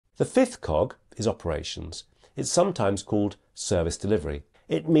The fifth cog is operations. It's sometimes called service delivery.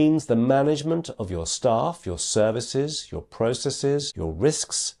 It means the management of your staff, your services, your processes, your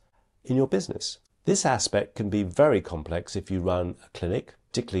risks in your business. This aspect can be very complex if you run a clinic,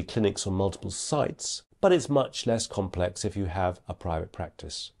 particularly clinics on multiple sites, but it's much less complex if you have a private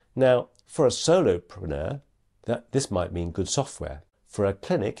practice. Now, for a solopreneur, this might mean good software. For a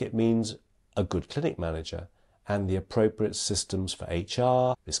clinic, it means a good clinic manager and the appropriate systems for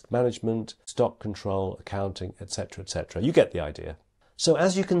HR, risk management, stock control, accounting, etc., etc. You get the idea. So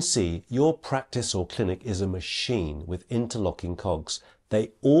as you can see, your practice or clinic is a machine with interlocking cogs.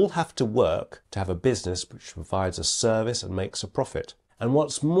 They all have to work to have a business which provides a service and makes a profit. And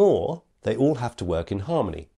what's more, they all have to work in harmony.